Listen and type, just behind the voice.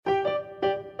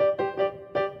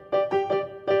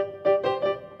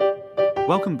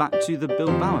Welcome back to the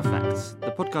Bilbao Effect,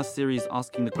 the podcast series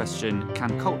asking the question,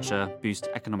 can culture boost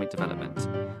economic development?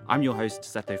 I'm your host,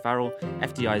 Seth O'Farrell,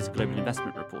 FDI's global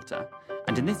investment reporter,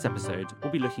 and in this episode,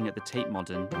 we'll be looking at the Tate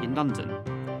Modern in London.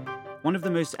 One of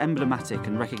the most emblematic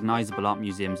and recognisable art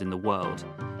museums in the world,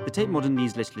 the Tate Modern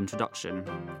needs little introduction.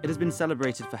 It has been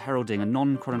celebrated for heralding a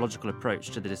non-chronological approach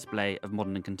to the display of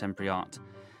modern and contemporary art,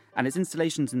 and its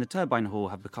installations in the Turbine Hall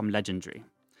have become legendary.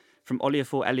 From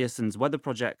Oliefor Eliasson's Weather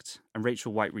Project and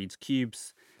Rachel Whiteread's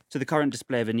Cubes to the current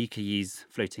display of Anika Yee's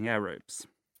floating air ropes.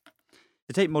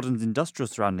 The Tate Modern's industrial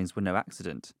surroundings were no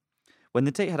accident. When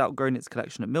the Tate had outgrown its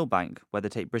collection at Millbank, where the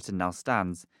Tate Britain now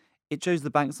stands, it chose the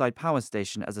Bankside Power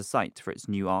Station as a site for its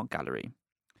new art gallery.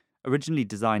 Originally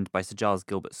designed by Sir Giles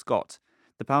Gilbert Scott,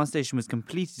 the power station was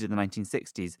completed in the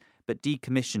 1960s but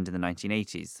decommissioned in the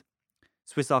 1980s.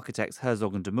 Swiss architects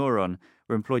Herzog and de Meuron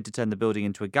were employed to turn the building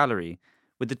into a gallery,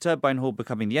 with the Turbine Hall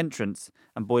becoming the entrance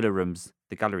and boiler rooms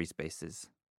the gallery spaces.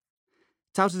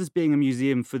 Touted as being a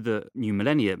museum for the new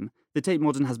millennium, the Tate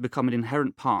Modern has become an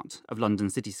inherent part of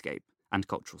London's cityscape and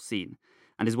cultural scene,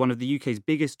 and is one of the UK's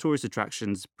biggest tourist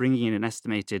attractions, bringing in an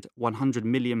estimated £100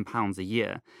 million a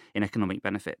year in economic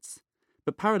benefits.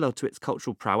 But parallel to its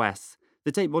cultural prowess,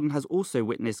 the Tate Modern has also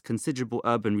witnessed considerable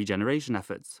urban regeneration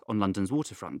efforts on London's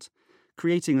waterfront,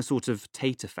 creating a sort of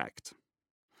Tate effect.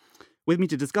 With me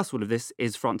to discuss all of this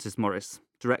is Frances Morris,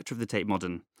 director of the Tate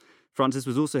Modern. Frances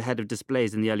was also head of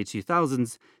displays in the early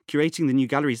 2000s, curating the new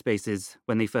gallery spaces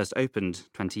when they first opened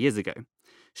 20 years ago.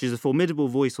 She's a formidable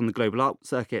voice on the global art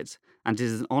circuit, and it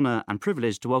is an honour and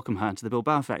privilege to welcome her to the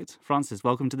Bilbao Effect. Frances,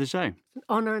 welcome to the show. An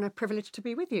honour and a privilege to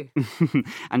be with you.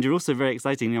 And you're also very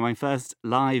exciting. You're my first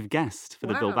live guest for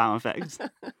the Bilbao Effect.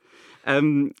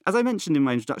 As I mentioned in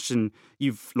my introduction,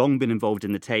 you've long been involved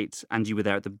in the Tate, and you were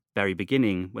there at the very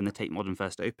beginning when the Tate Modern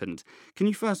first opened. Can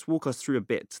you first walk us through a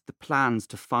bit the plans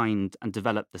to find and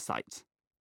develop the site?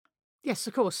 Yes,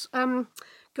 of course.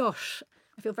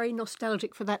 I feel very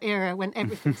nostalgic for that era when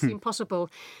everything seemed possible.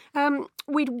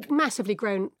 We'd massively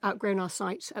outgrown our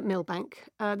site at Millbank.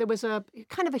 There was a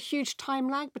kind of a huge time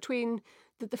lag between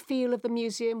the feel of the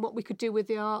museum, what we could do with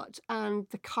the art, and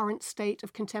the current state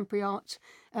of contemporary art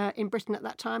in Britain at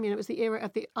that time. You know, it was the era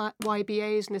of the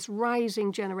YBAs and this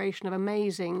rising generation of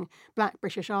amazing Black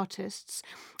British artists.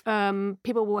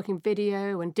 People were working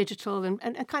video and digital, and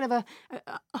kind of a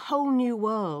whole new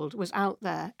world was out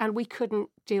there, and we couldn't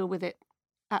deal with it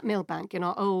at Millbank in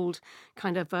our old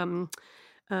kind of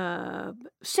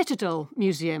Citadel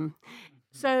Museum.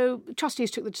 So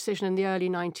trustees took the decision in the early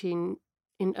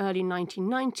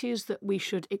 1990s that we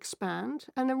should expand.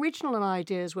 And original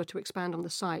ideas were to expand on the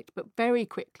site, but very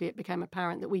quickly it became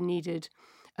apparent that we needed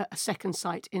a second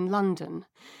site in London.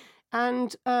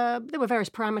 And there were various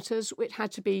parameters. It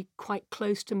had to be quite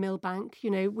close to Millbank.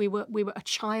 You know, we were a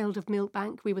child of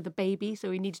Millbank. We were the baby, so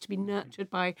we needed to be nurtured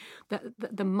by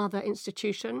the mother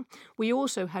institution. We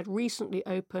also had recently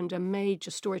opened a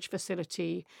major storage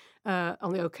facility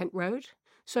on the Old Kent Road.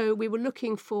 So we were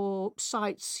looking for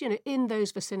sites, you know, in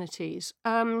those vicinities.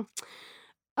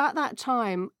 At that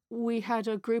time, we had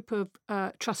a group of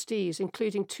trustees,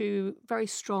 including two very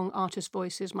strong artist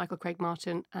voices, Michael Craig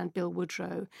Martin and Bill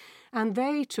Woodrow, and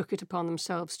they took it upon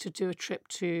themselves to do a trip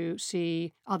to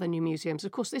see other new museums.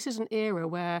 Of course, this is an era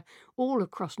where all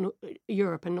across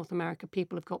Europe and North America,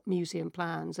 people have got museum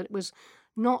plans, and it was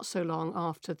not so long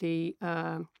after the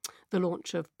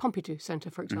launch of Pompidou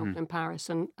Centre, for example, in Paris,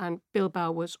 and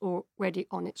Bilbao was already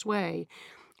on its way.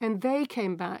 And they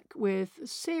came back with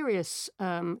serious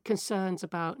concerns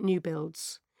about new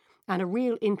builds and a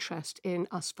real interest in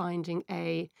us finding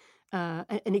an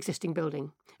existing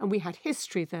building. And we had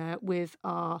history there with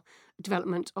our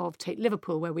development of Tate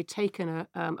Liverpool, where we'd taken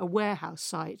a warehouse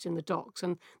site in the docks,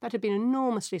 and that had been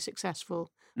enormously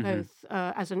successful, both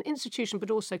as an institution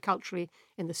but also culturally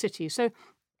in the city. So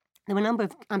there were a number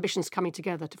of ambitions coming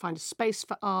together to find a space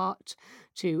for art,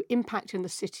 to impact in the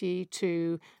city,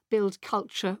 to build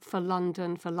culture for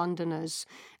London, for Londoners,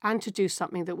 and to do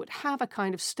something that would have a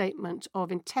kind of statement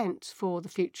of intent for the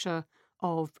future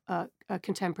of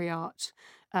contemporary art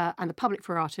and the public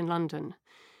for art in London.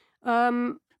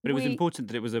 But it was important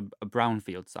that it was a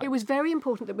brownfield site. It was very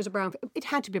important that it was a brownfield. It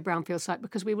had to be a brownfield site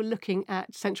because we were looking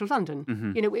at central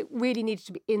London. You know, it really needed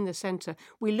to be in the centre.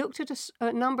 We looked at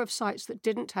a number of sites that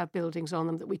didn't have buildings on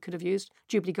them that we could have used.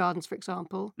 Jubilee Gardens, for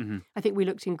example. I think we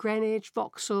looked in Greenwich,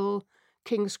 Vauxhall,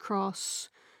 King's Cross.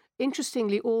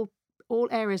 Interestingly, all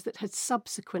areas that had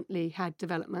subsequently had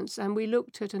developments. And we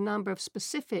looked at a number of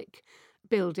specific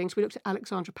buildings. We looked at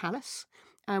Alexandra Palace,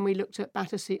 and we looked at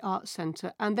Battersea Arts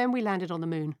Centre, and then we landed on the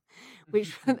moon,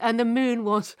 and the moon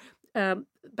was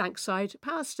Bankside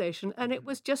Power Station, and it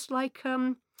was just like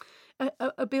a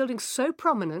building so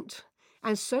prominent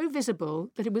and so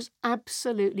visible that it was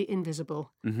absolutely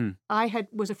invisible. I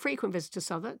was a frequent visitor to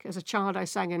Southwark. As a child, I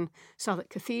sang in Southwark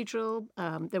Cathedral.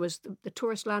 There was the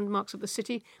tourist landmarks of the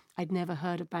city. I'd never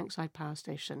heard of Bankside Power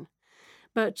Station.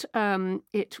 But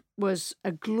it was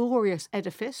a glorious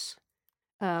edifice,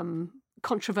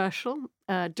 controversial,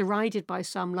 derided by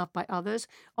some, loved by others,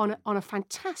 on a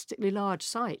fantastically large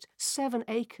site, 7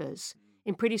 acres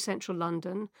in pretty central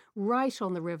London, right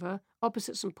on the river,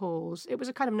 opposite St Paul's. It was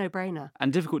a kind of no-brainer.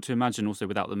 And difficult to imagine also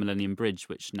without the Millennium Bridge,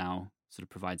 which now sort of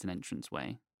provides an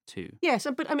entranceway too. Yes,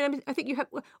 but I think you have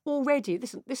already,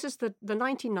 this is the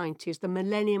 1990s, the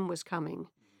millennium was coming.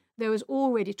 There was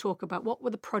already talk about what were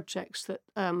the projects that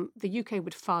the UK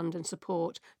would fund and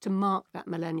support to mark that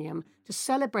millennium, to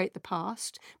celebrate the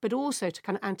past, but also to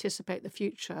kind of anticipate the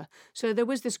future. So there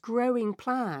was this growing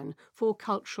plan for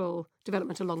cultural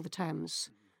development along the Thames.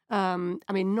 Not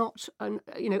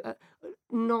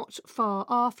far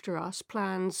after us,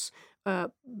 plans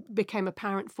became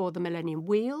apparent for the Millennium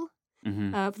Wheel.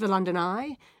 For the London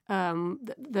Eye,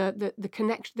 the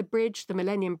connection, the bridge, the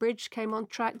Millennium Bridge came on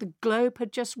track. The Globe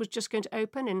was just going to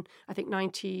open in, I think,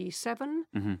 97.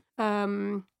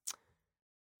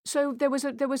 So there was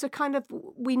a kind of,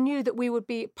 we knew that we would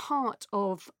be part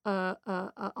of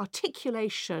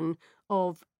articulation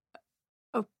of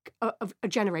a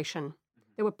generation.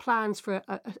 There were plans for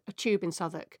a tube in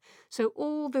Southwark. So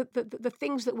all the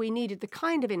things that we needed, the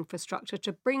kind of infrastructure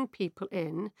to bring people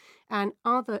in and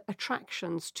other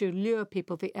attractions to lure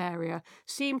people to the area,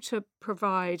 seemed to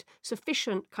provide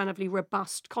sufficient kind of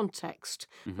robust context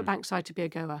for Bankside to be a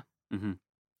goer. And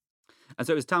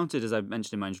so it was touted, as I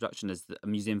mentioned in my introduction, as a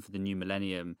museum for the new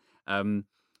millennium.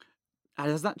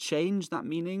 Has that changed, that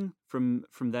meaning, from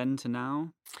then to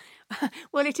now?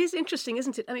 Well, it is interesting,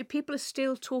 isn't it? I mean, people are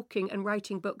still talking and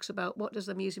writing books about what does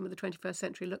the museum of the 21st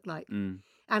century look like. And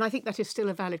I think that is still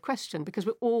a valid question because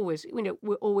we're always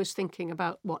thinking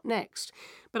about what next.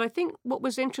 But I think what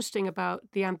was interesting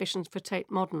about the ambitions for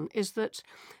Tate Modern is that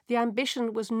the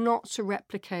ambition was not to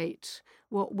replicate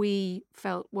what we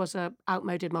felt was a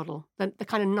outmoded model, the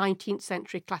kind of 19th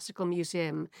century classical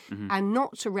museum, and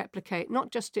not to replicate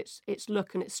not just its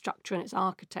look and its structure and its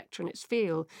architecture and its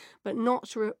feel, but not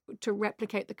to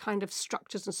replicate the kind of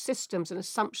structures and systems and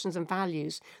assumptions and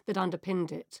values that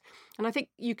underpinned it. And I think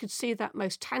you could see that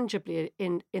most tangibly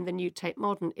in the new Tate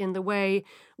Modern, in the way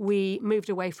we moved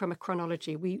away from a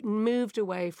chronology. We moved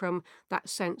away from that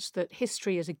sense that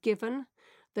history is a given,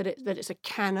 that it's a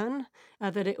canon,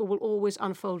 that it will always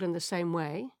unfold in the same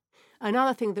way.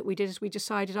 Another thing that we did is we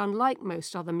decided, unlike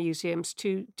most other museums,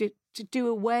 to do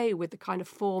away with the kind of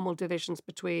formal divisions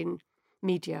between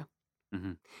media.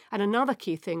 And another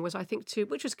key thing was, I think,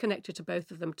 which was connected to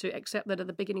both of them, to accept that at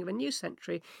the beginning of a new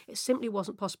century, it simply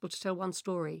wasn't possible to tell one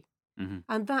story.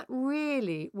 And that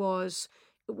really was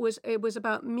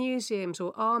about museums,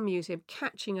 or our museum,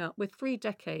 catching up with 3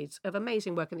 decades of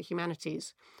amazing work in the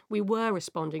humanities. We were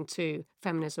responding to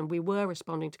feminism. We were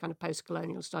responding to kind of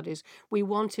post-colonial studies. We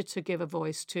wanted to give a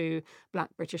voice to Black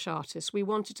British artists. We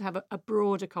wanted to have a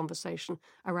broader conversation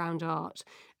around art.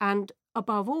 And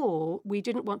above all, we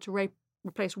didn't want to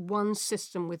replace one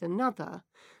system with another.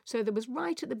 So there was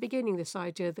right at the beginning this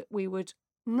idea that we would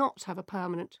not have a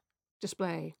permanent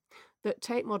display, that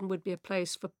Tate Modern would be a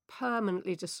place for permanent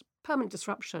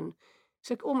disruption.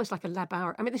 So almost like a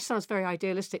laboratory. I mean, this sounds very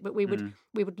idealistic, but we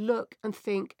would look and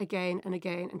think again and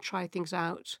again and try things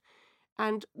out.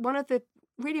 And one of the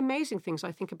really amazing things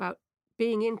I think about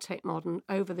being in Tate Modern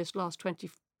over this last 20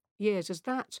 years is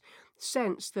that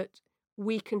sense that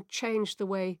we can change the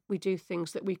way we do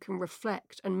things, that we can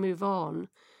reflect and move on,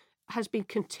 has been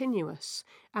continuous.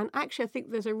 And actually, I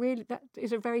think that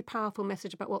is a very powerful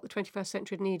message about what the 21st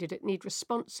century needed. It needed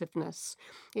responsiveness,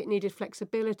 it needed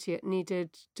flexibility, it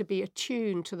needed to be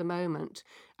attuned to the moment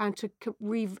and to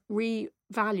revalue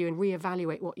and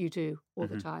reevaluate what you do all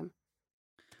the time.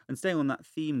 And staying on that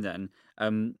theme then,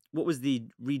 what was the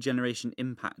regeneration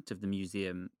impact of the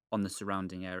museum on the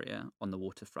surrounding area, on the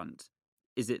waterfront?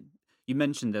 You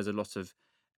mentioned there's a lot of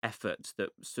effort that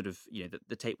sort of, that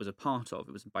the Tate was a part of.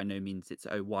 It was by no means its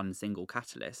own one single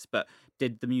catalyst, but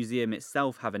did the museum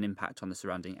itself have an impact on the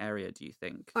surrounding area, do you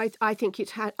think? I think it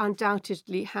had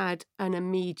undoubtedly had an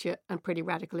immediate and pretty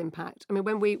radical impact. I mean,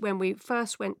 when we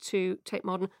first went to Tate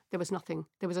Modern, there was nothing.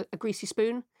 There was a greasy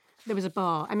spoon. There was a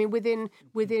bar. I mean,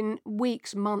 within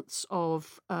weeks, months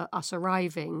of us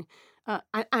arriving,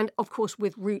 and of course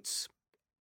with roots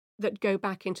that go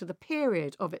back into the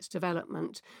period of its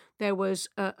development, there was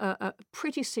a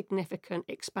pretty significant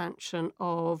expansion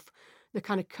of the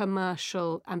kind of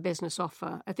commercial and business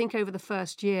offer. I think over the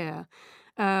first year,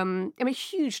 a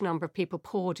huge number of people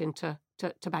poured into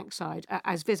Bankside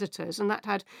as visitors, and that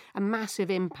had a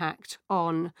massive impact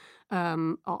on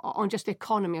just the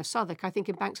economy of Southwark. I think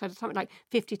in Bankside, something like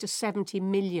 50 to 70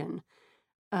 million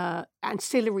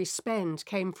ancillary spend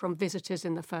came from visitors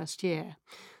in the first year.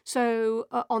 So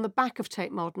on the back of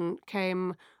Tate Modern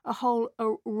came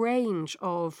a range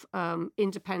of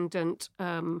independent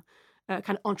kind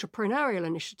of entrepreneurial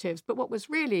initiatives. But what was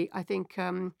really, I think,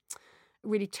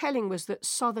 really telling was that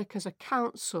Southwark as a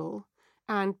council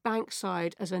and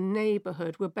Bankside as a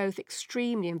neighbourhood were both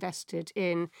extremely invested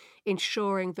in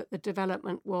ensuring that the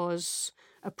development was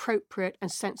appropriate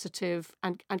and sensitive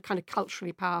and kind of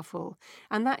culturally powerful.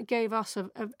 And that gave us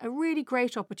a really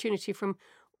great opportunity from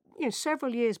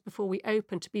several years before we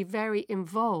opened to be very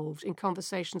involved in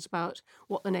conversations about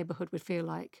what the neighbourhood would feel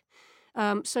like.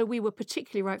 So we were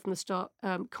particularly right from the start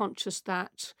conscious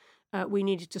that we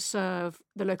needed to serve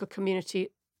the local community,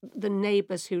 the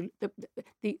neighbours,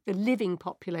 the living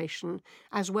population,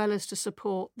 as well as to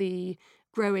support the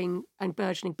growing and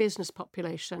burgeoning business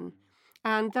population.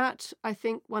 And that, I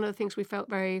think, one of the things we felt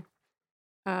very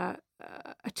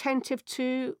attentive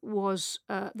to was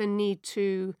the need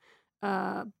to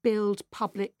build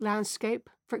public landscape,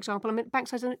 for example. I mean,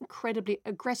 Bankside is an incredibly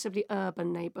aggressively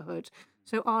urban neighbourhood.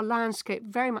 So our landscape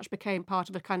very much became part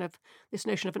of a kind of this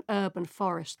notion of an urban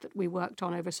forest that we worked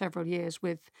on over several years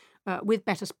with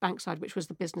Better Bankside, which was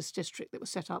the business district that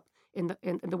was set up in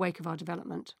the wake of our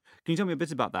development. Can you tell me a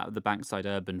bit about that, the Bankside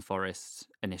Urban Forest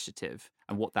Initiative,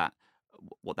 and what that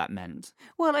meant?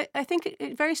 Well, I think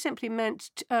it very simply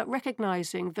meant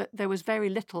recognising that there was very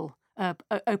little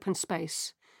open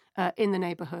space in the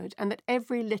neighbourhood, and that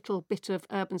every little bit of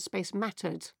urban space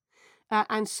mattered.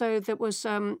 And so there was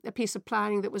a piece of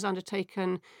planning that was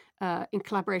undertaken in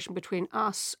collaboration between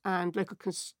us and local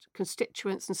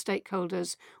constituents and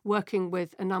stakeholders, working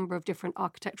with a number of different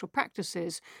architectural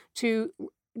practices to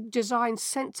design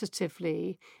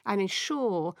sensitively and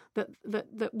ensure that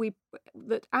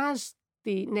as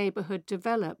the neighbourhood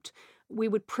developed, we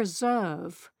would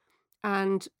preserve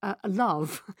and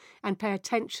love and pay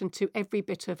attention to every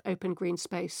bit of open green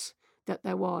space that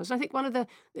there was. I think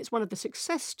it's one of the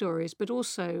success stories, but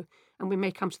also, and we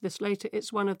may come to this later,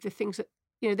 it's one of the things that,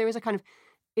 there is a kind of,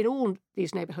 in all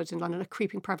these neighbourhoods in London, a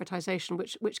creeping privatisation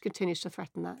which continues to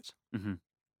threaten that. Mm-hmm.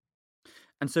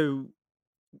 And so,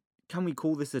 can we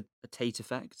call this a Tate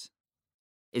effect?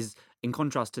 In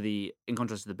contrast to the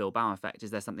Bilbao effect,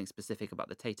 is there something specific about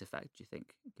the Tate effect, do you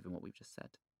think, given what we've just said?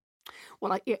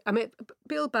 Well, I mean,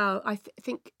 Bilbao, I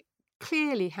think,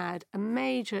 clearly had a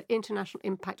major international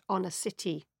impact on a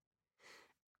city.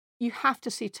 You have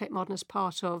to see Tate Modern as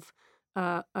part of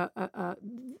an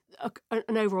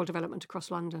overall development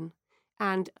across London,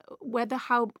 and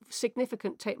how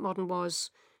significant Tate Modern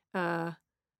was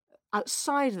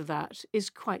outside of that is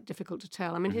quite difficult to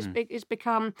tell. I mean,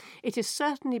 it has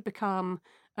certainly become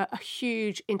a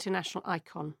huge international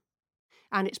icon,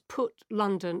 and it's put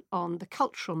London on the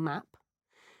cultural map.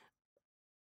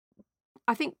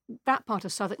 I think that part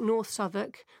of Southwark, North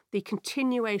Southwark, the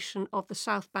continuation of the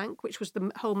South Bank, which was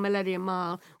the whole Millennium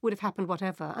Mile, would have happened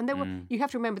whatever. And you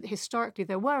have to remember that historically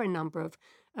there were a number of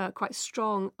quite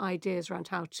strong ideas around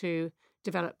how to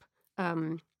develop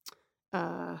the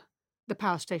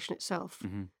power station itself.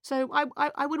 Mm-hmm. So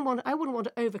I wouldn't want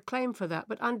to overclaim for that,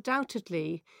 but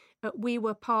undoubtedly we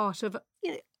were part of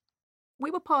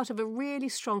a really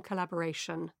strong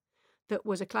collaboration. That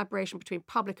was a collaboration between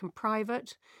public and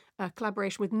private, a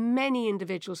collaboration with many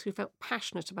individuals who felt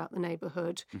passionate about the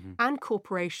neighbourhood, mm-hmm. and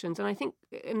corporations. And I think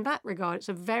in that regard, it's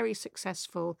a very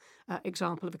successful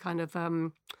example of a kind of,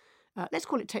 let's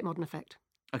call it Tate Modern effect.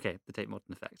 Okay, the Tate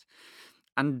Modern effect.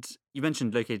 And you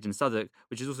mentioned located in Southwark,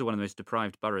 which is also one of the most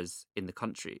deprived boroughs in the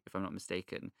country, if I'm not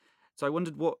mistaken. So I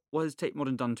wondered, what has Tate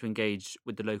Modern done to engage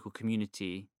with the local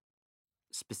community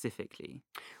specifically?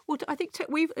 Well, I think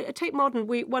Tate Modern,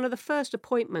 one of the first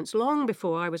appointments, long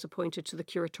before I was appointed to the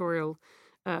curatorial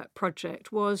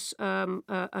project, was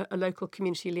a local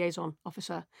community liaison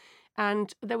officer.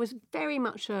 And there was very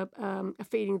much a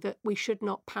feeling that we should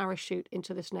not parachute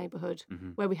into this neighbourhood,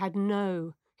 mm-hmm. where we had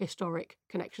no historic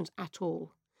connections at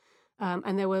all.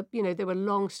 And there were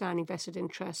long-standing vested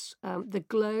interests. The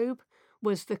Globe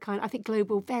was the kind. I think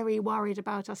Globe were very worried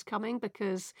about us coming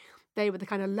because they were the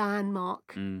kind of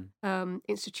landmark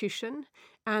institution.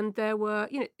 And there were,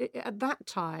 at that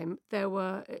time,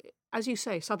 as you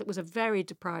say, Southwark was a very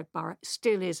deprived borough,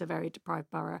 still is a very deprived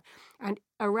borough. And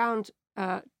around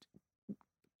the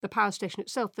power station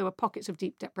itself, there were pockets of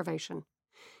deep deprivation.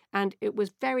 And it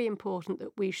was very important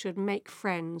that we should make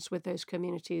friends with those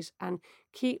communities and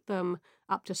keep them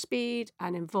up to speed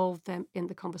and involve them in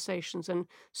the conversations. And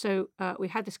so we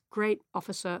had this great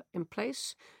officer in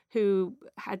place who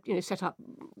had, set up,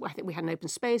 I think we had an open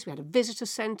space, we had a visitor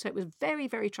centre. It was very,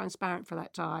 very transparent for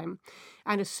that time.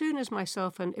 And as soon as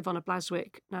myself and Ivona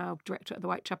Blaswick, now director at the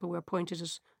Whitechapel, were appointed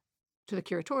to the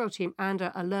curatorial team and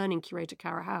a learning curator,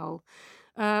 Cara Howell,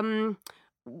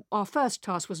 our first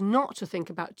task was not to think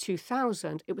about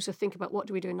 2000, it was to think about what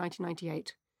do we do in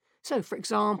 1998. So, for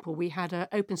example, we had an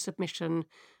open submission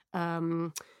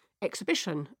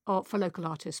exhibition for local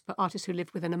artists, for artists who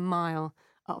lived within a mile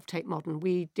of Tate Modern.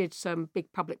 We did some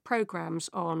big public programmes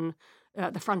on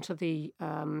the front of the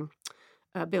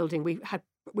building.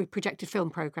 We projected film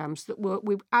programmes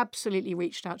we absolutely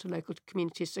reached out to local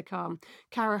communities to come.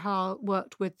 Cara Howell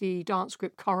worked with the dance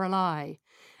group Coralie,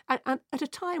 and at a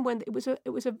time when it was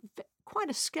quite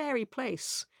a scary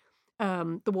place,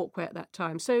 the walkway at that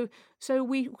time. So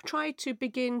we tried to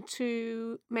begin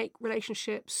to make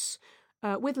relationships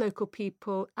with local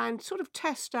people and sort of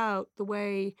test out the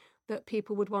way that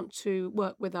people would want to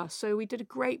work with us. So we did a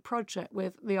great project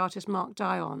with the artist Mark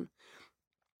Dion,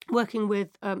 working with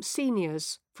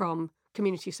seniors from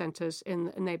community centres in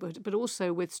the neighbourhood, but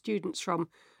also with students from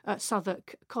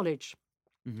Southwark College.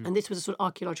 Mm-hmm. And this was a sort of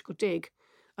archaeological dig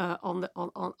on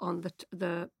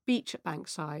the beach at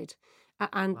Bankside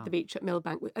and the beach at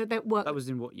Millbank. That was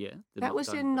in what year? That was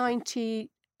in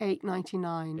 98,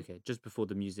 99. Okay, just before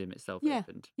the museum itself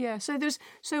opened. Yeah,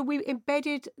 so we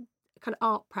embedded kind of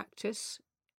art practice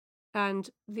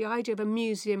and the idea of a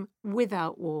museum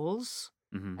without walls,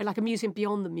 and like a museum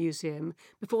beyond the museum.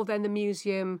 Before then, the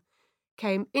museum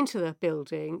came into the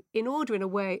building in order, in a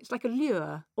way, it's like a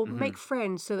lure, or make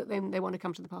friends so that then they want to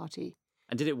come to the party.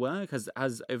 And did it work? Has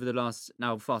over the last,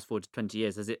 now fast forward to 20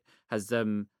 years, has it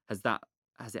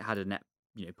had a net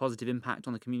positive impact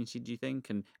on the community, do you think?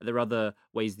 And are there other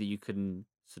ways that you can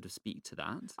sort of speak to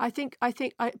that? I think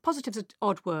positive's an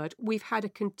odd word. We've had a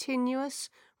continuous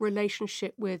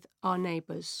relationship with our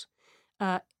neighbours,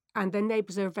 and their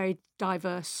neighbours are very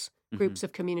diverse groups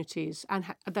of communities, and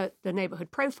the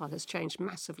neighbourhood profile has changed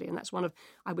massively, and that's one of,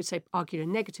 I would say, argued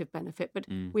a negative benefit. But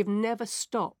we've never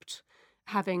stopped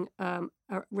having a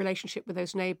relationship with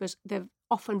those neighbours. They're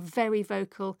often very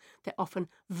vocal. They're often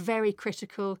very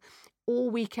critical.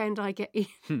 All weekend I get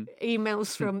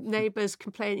emails from neighbours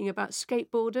complaining about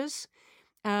skateboarders,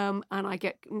 and I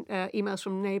get emails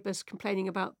from neighbours complaining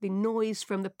about the noise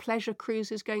from the pleasure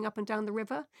cruises going up and down the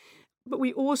river. But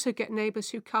we also get neighbours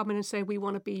who come in and say, we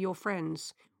want to be your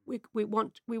friends. We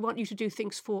want you to do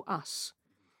things for us.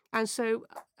 And so,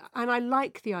 and I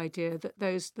like the idea that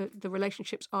the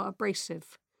relationships are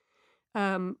abrasive.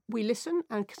 We listen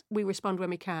and we respond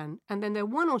when we can. And then there are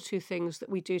one or two things that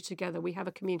we do together. We have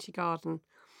a community garden,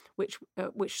 which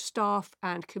staff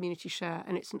and community share,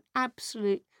 and it's an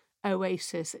absolute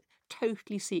oasis. It's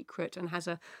totally secret and has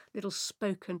a little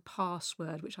spoken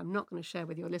password, which I'm not going to share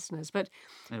with your listeners. But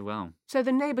oh wow! So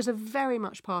the neighbours are very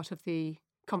much part of the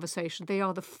conversation. They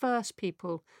are the first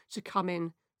people to come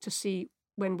in to see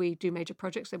when we do major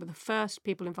projects. They were the first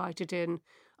people invited in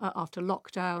after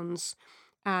lockdowns.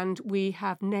 And we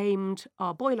have named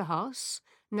our boiler house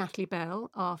Natalie Bell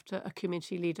after a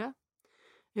community leader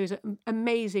who's an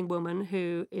amazing woman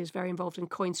who is very involved in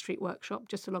Coin Street Workshop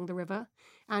just along the river.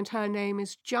 And her name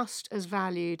is just as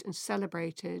valued and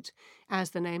celebrated as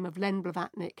the name of Len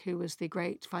Blavatnik, who was the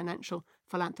great financial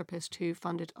philanthropist who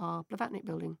funded our Blavatnik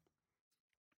building.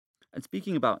 And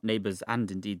speaking about neighbours and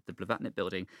indeed the Blavatnik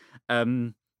building,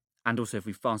 and also if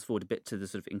we fast forward a bit to the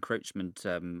sort of encroachment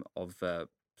of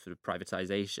sort of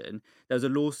privatisation, there was a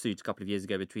lawsuit a couple of years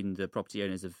ago between the property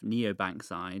owners of Neo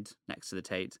Bankside, next to the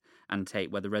Tate, and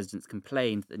Tate, where the residents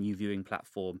complained that the new viewing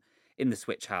platform in the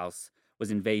Switch House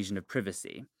was invasion of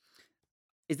privacy.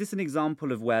 Is this an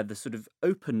example of where the sort of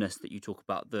openness that you talk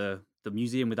about, the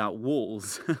museum without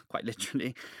walls, quite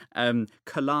literally,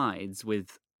 collides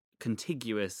with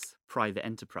contiguous private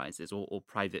enterprises or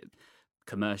private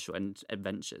commercial and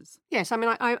adventures? Yes, I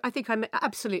mean, I think I'm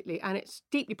absolutely, and it's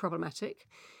deeply problematic.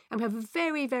 And we have a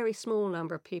very, very small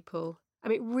number of people. I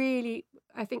mean, really,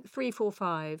 I think 3, 4,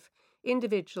 5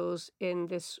 individuals in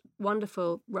this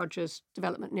wonderful Rogers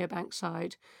development near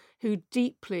Bankside who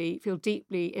feel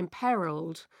deeply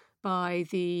imperiled by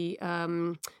the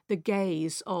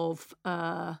gaze of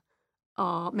our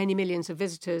many millions of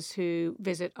visitors who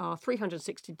visit our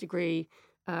 360-degree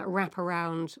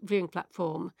wrap-around viewing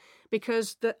platform,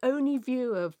 because the only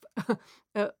view of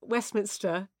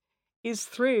Westminster is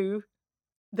through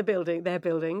their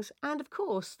buildings, and of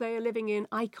course they are living in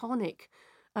iconic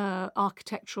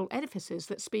architectural edifices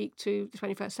that speak to the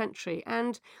 21st century.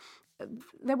 And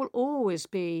there will always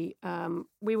be,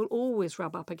 we will always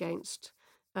rub up against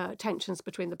tensions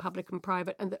between the public and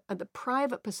private, and the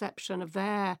private perception of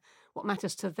what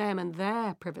matters to them and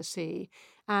their privacy,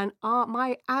 and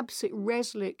my absolute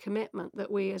resolute commitment that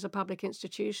we as a public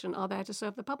institution are there to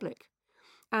serve the public.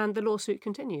 And the lawsuit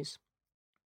continues.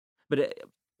 But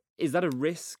is that a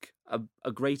risk,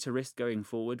 a greater risk going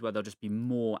forward, where there'll just be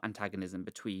more antagonism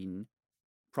between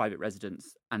private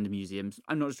residents and museums?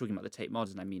 I'm not just talking about the Tate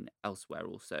Modern, I mean elsewhere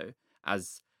also,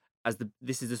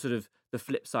 this is the sort of the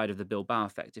flip side of the Bilbao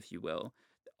effect, if you will.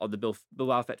 Or the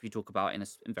Bilbao effect we talk about in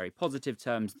very positive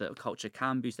terms, that culture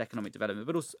can boost economic development,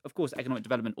 but also, of course, economic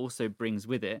development also brings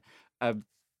with it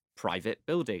private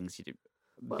buildings,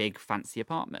 big fancy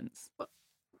apartments.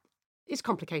 It's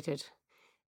complicated.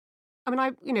 I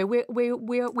mean, we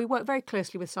work very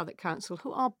closely with Southwark Council,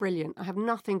 who are brilliant. I have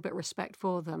nothing but respect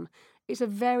for them. It's a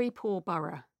very poor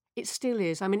borough. It still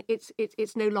is. I mean,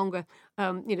 it's no longer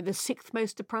the sixth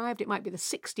most deprived. It might be the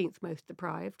 16th most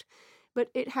deprived, but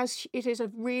it is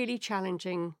a really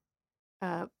challenging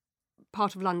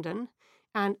part of London,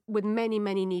 and with many,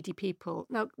 many needy people.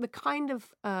 Now, the kind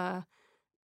of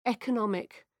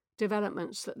economic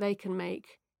developments that they can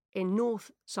make in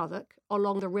North Southwark,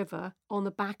 along the river, on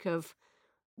the back of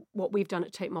what we've done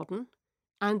at Tate Modern,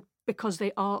 and because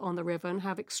they are on the river and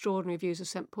have extraordinary views of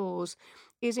St Paul's,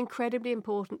 is incredibly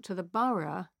important to the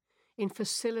borough in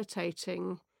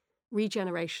facilitating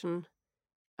regeneration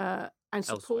and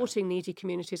supporting needy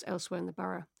communities elsewhere in the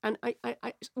borough. And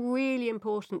it's really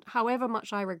important, however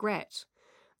much I regret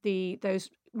those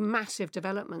massive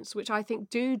developments, which I think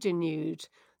do denude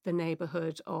the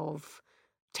neighbourhood of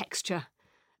texture.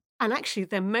 And actually,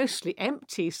 they're mostly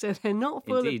empty, so they're not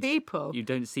full of people. You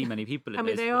don't see many people in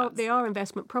those flats. They are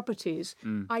investment properties.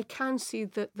 I can see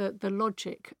the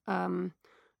logic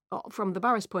from the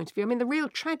borough's point of view. I mean, the real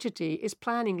tragedy is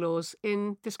planning laws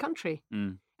in this country,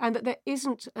 and that there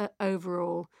isn't an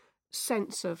overall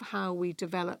sense of how we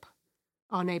develop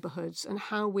our neighbourhoods and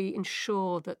how we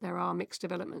ensure that there are mixed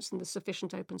developments and there's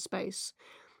sufficient open space,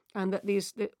 and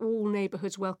that all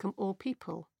neighbourhoods welcome all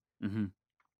people. Mm-hmm.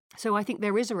 So I think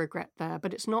there is a regret there,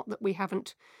 but it's not that we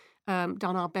haven't done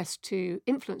our best to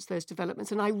influence those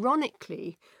developments. And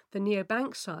ironically, the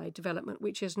Neobankside development,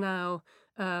 which is now,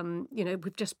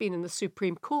 we've just been in the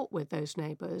Supreme Court with those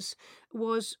neighbours,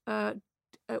 was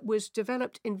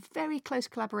developed in very close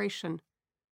collaboration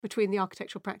between the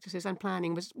architectural practices and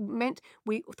planning.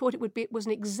 We thought it was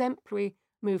an exemplary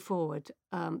move forward.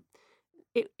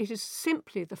 It is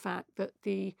simply the fact that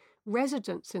the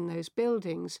residents in those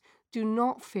buildings do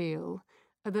not feel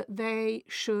that they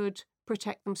should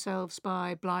protect themselves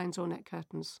by blinds or net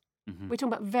curtains. Mm-hmm. We're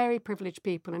talking about very privileged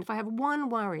people. And if I have one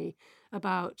worry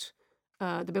about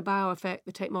the Bilbao effect,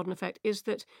 the Tate Modern effect, is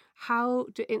that how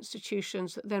do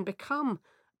institutions that then become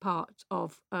part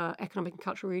of economic and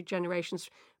cultural regenerations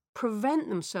prevent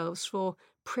themselves from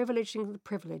privileging the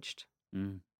privileged?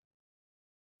 Mm.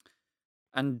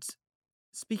 And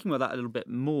speaking about that a little bit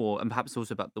more, and perhaps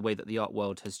also about the way that the art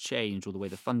world has changed, or the way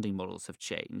the funding models have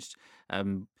changed,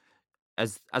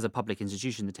 as a public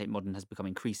institution, the Tate Modern has become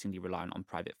increasingly reliant on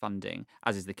private funding,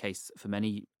 as is the case for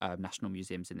many national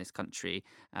museums in this country,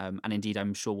 and indeed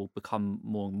I'm sure will become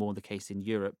more and more the case in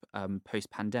Europe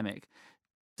post-pandemic.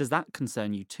 Does that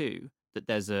concern you too, that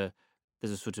there's a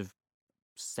sort of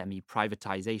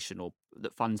semi-privatization, or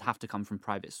that funds have to come from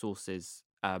private sources,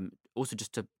 also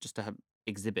just to have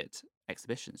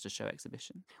exhibitions, to show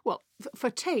exhibitions? Well, for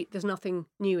Tate, there's nothing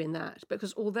new in that,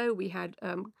 because although we had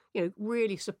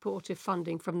really supportive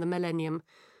funding from the Millennium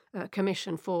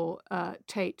Commission for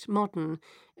Tate Modern,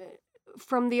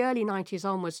 from the early 90s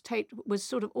onwards, Tate was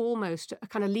sort of almost a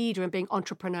kind of leader in being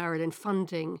entrepreneurial in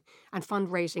funding and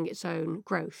fundraising its own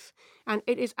growth. And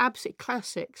it is absolutely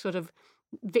classic sort of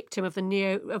victim of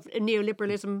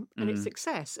neoliberalism and its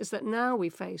success, is that now we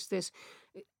face this,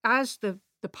 as the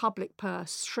public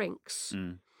purse shrinks,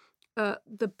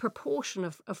 the proportion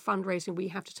of fundraising we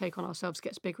have to take on ourselves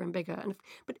gets bigger and bigger.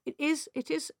 But it is.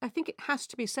 I think it has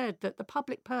to be said that the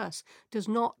public purse does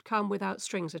not come without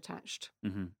strings attached.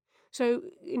 Mm-hmm. So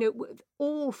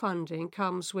all funding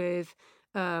comes with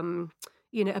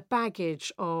a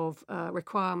baggage of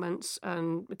requirements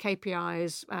and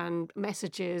KPIs and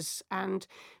messages, and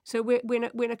so we're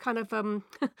in a kind of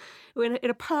we're in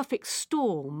a perfect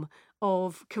storm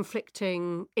of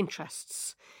conflicting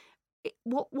interests.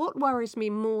 What worries me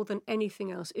more than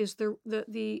anything else is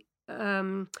the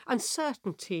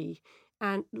uncertainty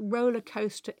and roller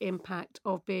coaster impact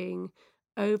of being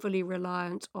overly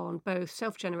reliant on both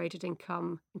self-generated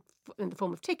income in the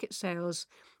form of ticket sales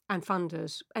and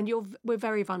funders, and we're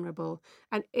very vulnerable,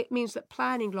 and it means that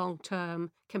planning long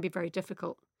term can be very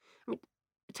difficult. I mean,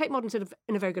 Tate Modern's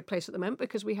in a very good place at the moment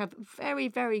because we have very,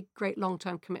 very great long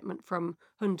term commitment from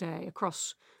Hyundai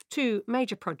across 2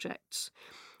 major projects,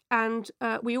 and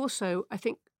we also, I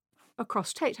think,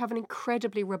 across Tate have an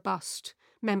incredibly robust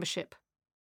membership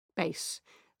base.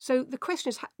 So the question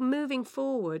is, moving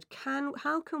forward,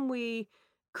 how can we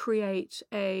create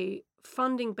a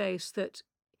funding base that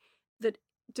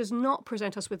does not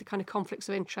present us with the kind of conflicts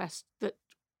of interest that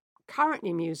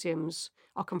currently museums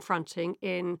are confronting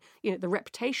in, the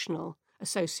reputational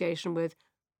association with,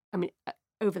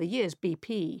 over the years,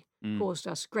 BP caused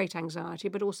us great anxiety,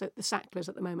 but also the Sacklers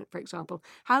at the moment, for example.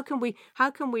 How can we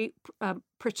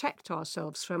protect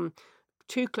ourselves from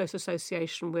too close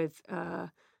association with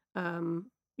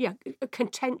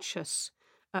contentious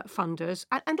funders,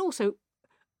 and also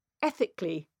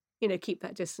ethically, keep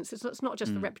that distance? It's not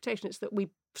just the reputation; it's that we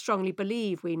strongly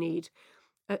believe we need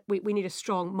a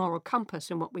strong moral compass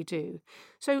in what we do.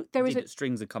 So there is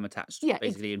strings that come attached,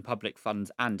 basically in public funds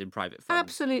and in private funds.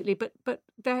 Absolutely, but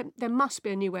there must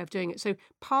be a new way of doing it. So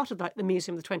part of the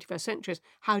museum of the 21st century is,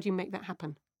 how do you make that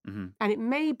happen? Mm-hmm. And it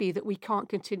may be that we can't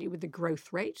continue with the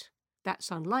growth rate.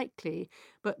 That's unlikely.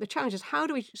 But the challenge is, how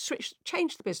do we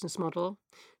change the business model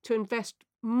to invest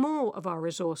more of our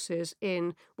resources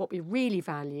in what we really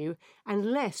value and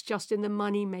less just in the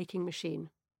money-making machine?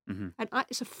 Mm-hmm. And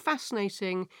it's a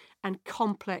fascinating and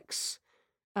complex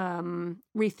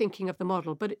rethinking of the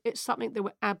model, but it's something that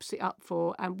we're absolutely up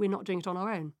for, and we're not doing it on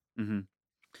our own. Mm-hmm.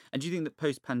 And do you think that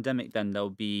post-pandemic then there'll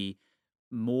be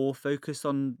more focus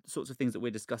on sorts of things that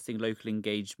we're discussing, local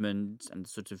engagement and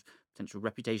sort of potential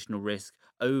reputational risk,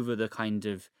 over the kind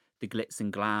of the glitz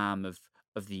and glam of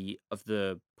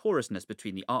the porousness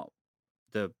between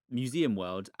the museum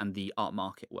world and the art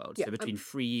market world? So between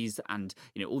frieze and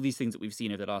all these things that we've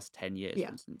seen over the last 10 years, for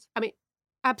instance. I mean,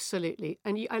 absolutely.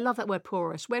 And I love that word,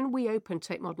 porous. When we opened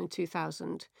Tate Modern in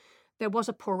 2000, there was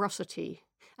a porosity,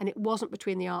 and it wasn't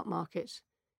between the art market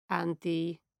and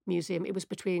the museum. It was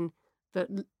between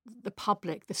the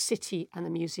public, the city and the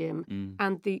museum.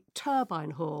 And the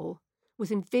turbine hall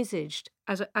was envisaged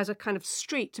as a kind of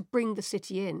street to bring the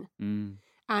city in.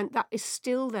 And that is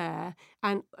still there.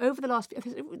 And over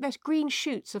the there's green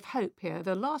shoots of hope here.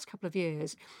 The last couple of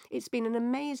years, it's been an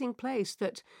amazing place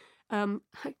that kind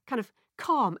of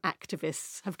calm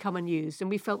activists have come and used, and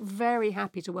we felt very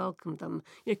happy to welcome them.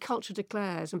 Culture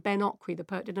Declares and Ben Ockrey, the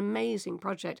poet, did an amazing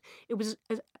project. It was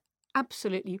an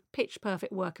absolutely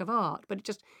pitch-perfect work of art, but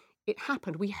it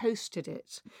happened. We hosted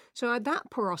it. So that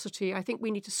porosity, I think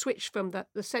we need to switch from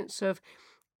the sense of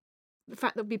the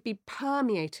fact that we'd be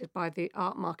permeated by the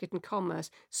art market and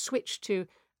commerce, switch to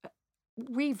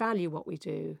revalue what we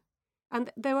do.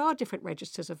 And there are different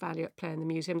registers of value at play in the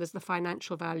museum. There's the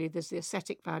financial value, there's the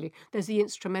aesthetic value, there's the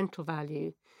instrumental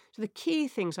value. So the key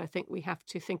things I think we have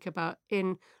to think about,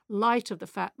 in light of the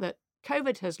fact that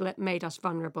COVID has made us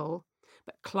vulnerable,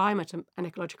 but climate and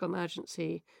ecological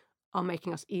emergency are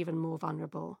making us even more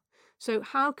vulnerable. So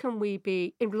how can we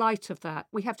be, in light of that,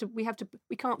 we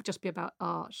can't just be about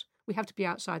art. We have to be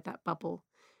outside that bubble.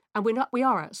 And we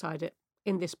are outside it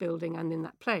in this building and in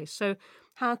that place. So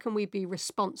how can we be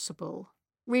responsible,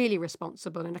 really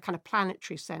responsible in a kind of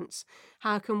planetary sense?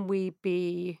 How can we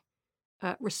be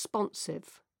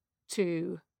responsive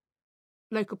to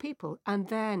local people and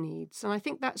their needs? And I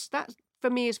think that for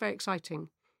me is very exciting.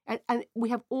 And we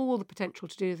have all the potential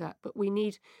to do that, but we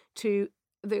need to,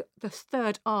 the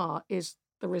third R is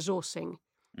the resourcing,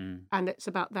 and it's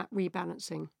about that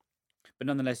rebalancing. But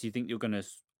nonetheless, you think you're going to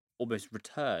almost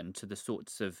return to the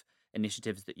sorts of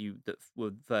initiatives that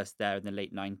were first there in the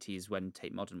late 90s when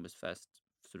Tate Modern was first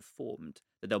sort of formed,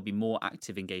 that there'll be more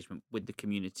active engagement with the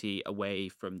community away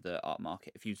from the art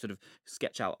market, if you sort of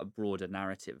sketch out a broader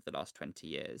narrative of the last 20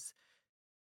 years?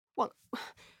 Well,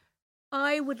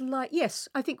 I would yes,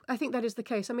 I think that is the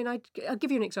case. I mean, I'll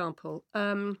give you an example.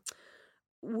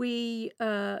 We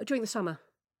during the summer,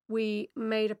 we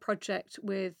made a project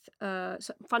with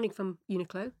funding from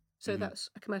Uniqlo, so that's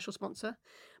a commercial sponsor,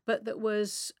 but that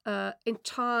was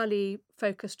entirely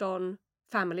focused on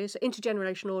families,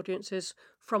 intergenerational audiences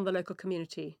from the local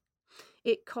community.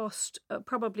 It cost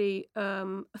probably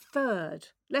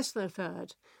less than a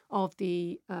third of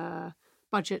the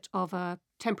budget of a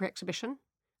temporary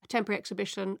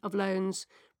exhibition of loans,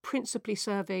 principally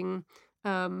serving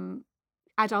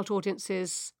adult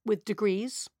audiences with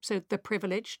degrees, so the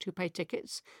privileged who pay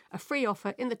tickets, a free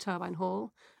offer in the Turbine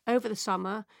Hall over the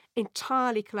summer,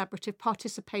 entirely collaborative,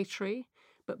 participatory,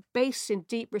 but based in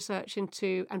deep research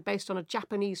into and based on a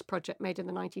Japanese project made in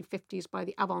the 1950s by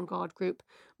the avant-garde group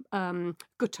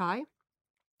Gutai.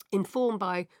 informed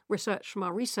by research from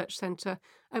our research centre,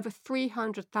 over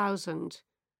 300,000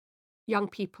 young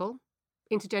people,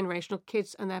 intergenerational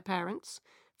kids and their parents,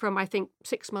 from I think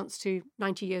 6 months to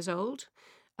 90 years old,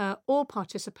 all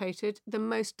participated, the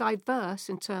most diverse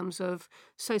in terms of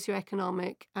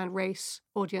socioeconomic and race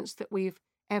audience that we've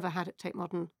ever had at Tate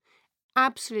Modern.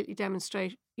 Absolutely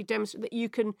demonstrate that you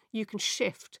can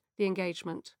shift the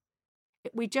engagement.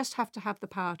 We just have to have the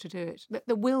power to do it,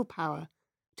 the willpower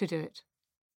to do it.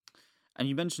 And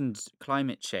you mentioned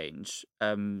climate change,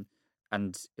 and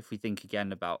if we think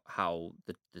again about how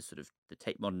the sort of the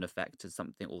Tate Modern effect is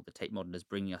something, or the Tate Modern is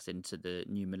bringing us into the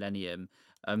new millennium,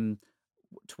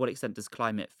 to what extent does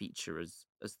climate feature as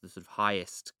the sort of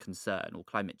highest concern, or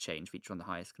climate change feature on the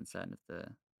highest concern of the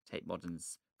Tate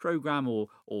Modern's programme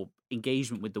or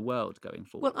engagement with the world going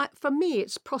forward? Well, for me,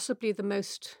 it's possibly the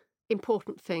most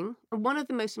important thing, and one of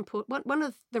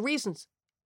the reasons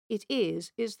it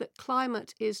is that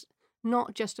climate is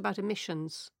not just about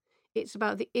emissions. It's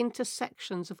about the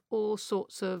intersections of all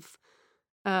sorts of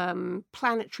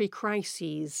planetary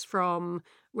crises, from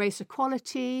race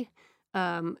equality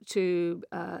to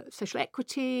social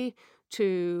equity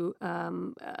to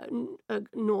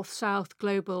north-south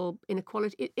global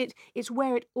inequality. It's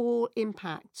where it all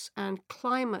impacts, and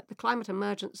the climate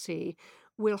emergency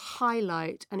will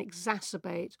highlight and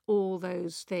exacerbate all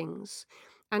those things.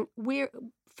 And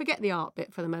forget the art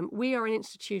bit for the moment. We are an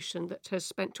institution that has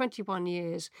spent 21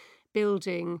 years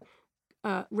building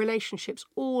relationships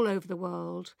all over the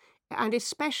world, and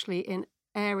especially in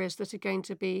areas that are going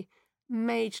to be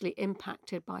majorly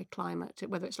impacted by climate,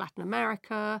 whether it's Latin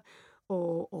America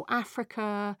or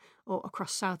Africa or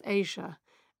across South Asia.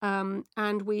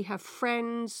 And we have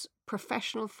friends,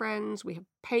 professional friends, we have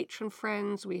patron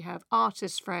friends, we have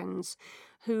artist friends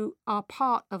who are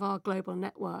part of our global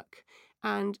network.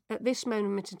 And at this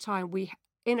moment in time,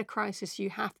 in a crisis,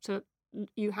 you have to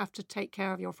take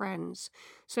care of your friends.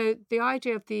 So the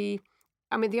idea of the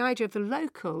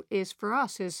local is, for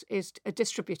us, is a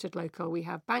distributed local. We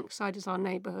have Bankside as our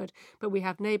neighbourhood, but we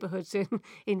have neighbourhoods in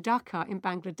Dhaka, in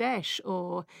Bangladesh,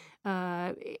 or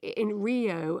in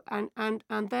Rio,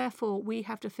 and therefore we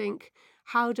have to think,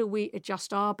 how do we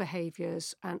adjust our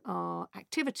behaviours and our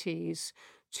activities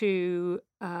to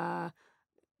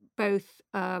both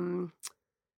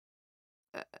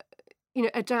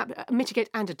mitigate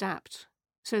and adapt,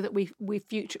 so that we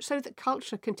so that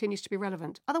culture continues to be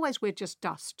relevant. Otherwise, we're just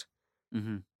dust. Mm-hmm.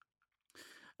 And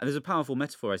there's a powerful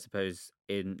metaphor, I suppose,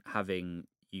 in having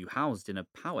you housed in a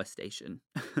power station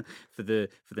for the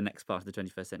next part of the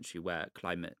 21st century, where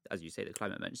climate, as you say, the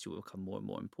climate emergency will become more and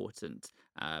more important,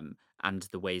 and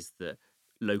the ways that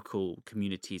local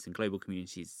communities and global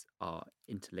communities are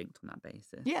interlinked on that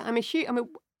basis. Yeah,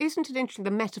 isn't it interesting,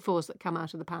 the metaphors that come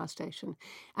out of the power station?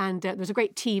 And there's a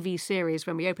great TV series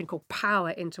when we opened called Power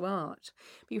into Art.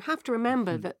 But you have to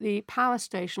remember that the power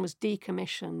station was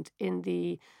decommissioned in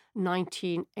the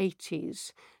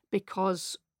 1980s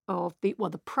because of the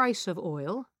price of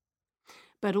oil,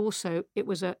 but also it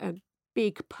was a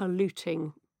big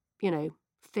polluting,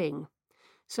 thing.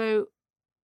 So,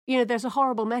 there's a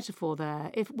horrible metaphor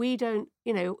there. If we don't,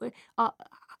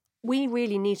 we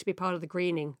really need to be part of the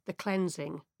greening, the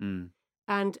cleansing.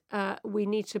 And we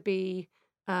need to be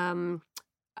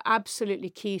absolutely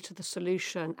key to the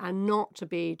solution, and not to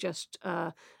be just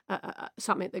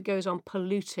something that goes on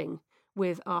polluting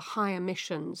with our high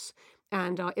emissions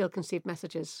and our ill-conceived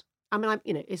messages.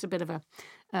 It's a bit of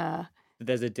a...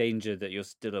 There's a danger that you're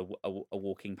still a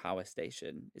walking power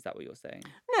station. Is that what you're saying?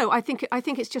 No, I think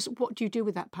it's just, what do you do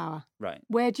with that power? Right.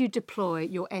 Where do you deploy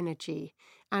your energy?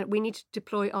 And we need to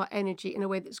deploy our energy in a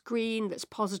way that's green, that's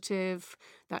positive,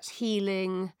 that's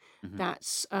healing,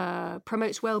 that's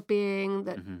promotes well-being,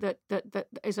 that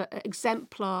is an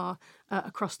exemplar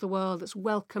across the world, that's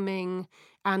welcoming,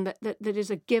 and that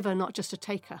is a giver, not just a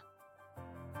taker.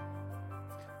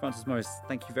 Frances Morris,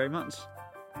 thank you very much.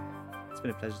 It's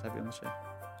been a pleasure to have you on the show.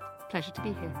 Pleasure to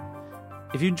be here.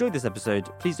 If you enjoyed this episode,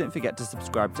 please don't forget to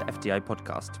subscribe to FDI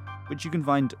Podcast, which you can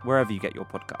find wherever you get your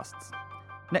podcasts.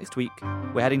 Next week,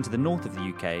 we're heading to the north of the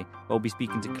UK, where we'll be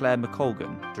speaking to Claire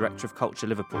McColgan, Director of Culture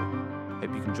Liverpool.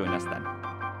 Hope you can join us then.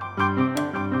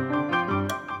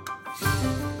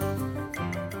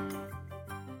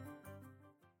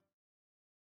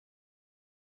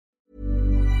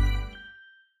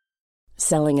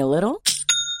 Selling a little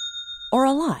or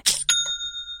a lot?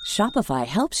 Shopify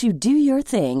helps you do your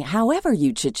thing however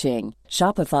you cha-ching.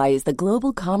 Shopify is the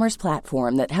global commerce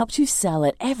platform that helps you sell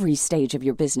at every stage of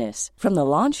your business. From the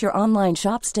launch your online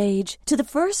shop stage to the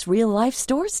first real life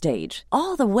store stage,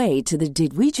 all the way to the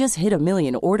did we just hit $1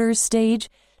 million orders stage.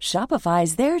 Shopify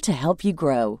is there to help you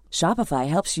grow. Shopify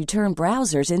helps you turn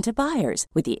browsers into buyers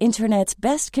with the internet's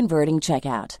best converting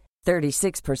checkout.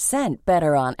 36%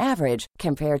 better on average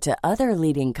compared to other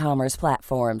leading commerce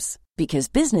platforms. Because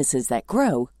businesses that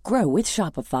grow, grow with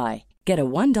Shopify. Get a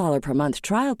 $1 per month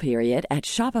trial period at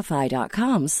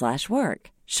shopify.com/work.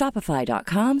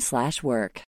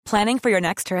 Shopify.com/work. Planning for your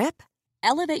next trip?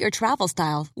 Elevate your travel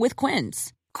style with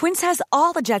Quince. Quince has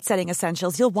all the jet-setting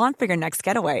essentials you'll want for your next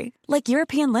getaway, like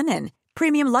European linen,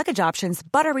 premium luggage options,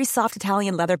 buttery soft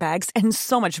Italian leather bags, and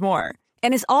so much more.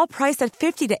 And is all priced at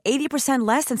 50 to 80%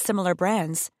 less than similar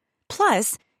brands.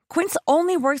 Plus, Quince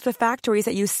only works with factories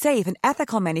that use safe and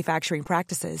ethical manufacturing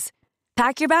practices.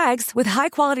 Pack your bags with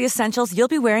high-quality essentials you'll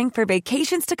be wearing for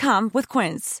vacations to come with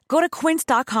Quince. Go to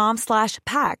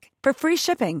quince.com/pack for free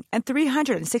shipping and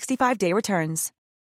 365-day returns.